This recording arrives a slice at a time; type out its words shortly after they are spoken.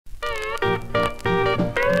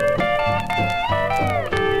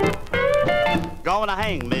Gonna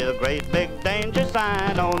hang me a great big danger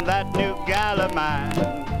sign on that new gal of mine.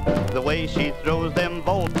 The way she throws them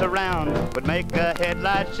bolts around would make a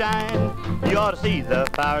headlight shine. You ought to see the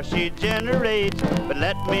power she generates, but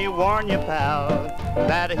let me warn you, pal,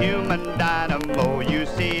 that human dynamo you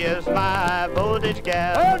see is my voltage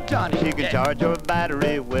gal. Oh, Johnny! She can charge your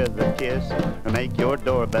battery with a kiss or make your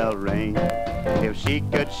doorbell ring. If she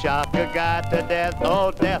could shock a guy to death,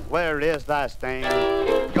 oh death, where is thy sting?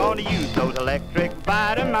 Gonna use those electric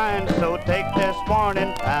vitamins, so take this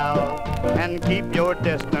warning, pal, and keep your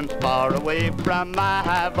distance far away from my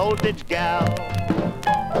high voltage gal.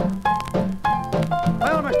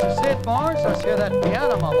 Well, Mr. Sid Barnes, let's hear that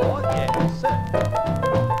piano, my boy. Yes,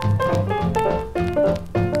 sir.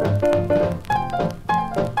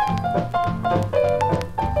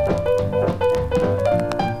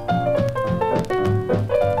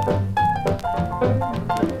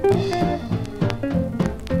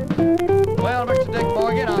 Well, Mr. Dick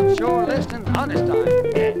Morgan, I'm sure listening honest time.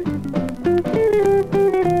 Yeah.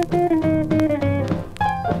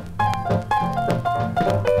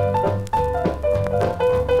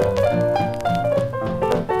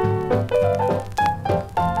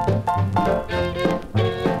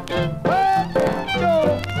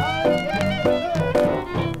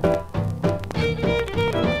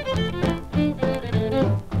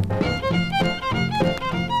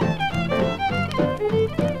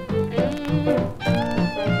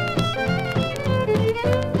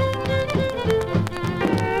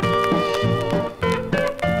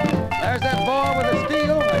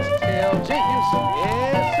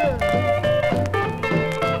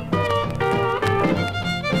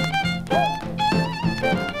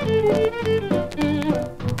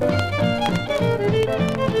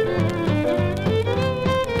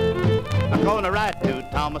 I'm gonna write to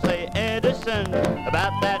Thomas A. Edison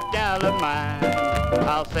about that gal of mine.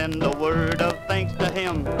 I'll send a word of thanks to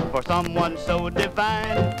him for someone so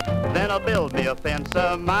divine. Then I'll build me a fence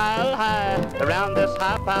a mile high around this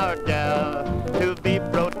high-powered gal to be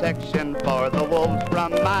protection for the wolves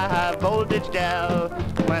from my high voltage gal.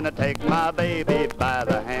 When I take my baby by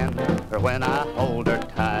the hand or when I hold her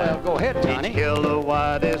tight, Well, go ahead, Johnny. each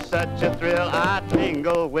kilowatt is such a thrill, I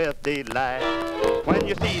tingle with delight. When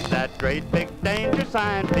you see that great big danger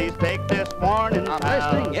sign, please take this warning, I'm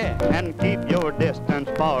pal, listening, yeah. and keep your distance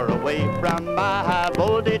far away from my high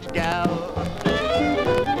voltage gal.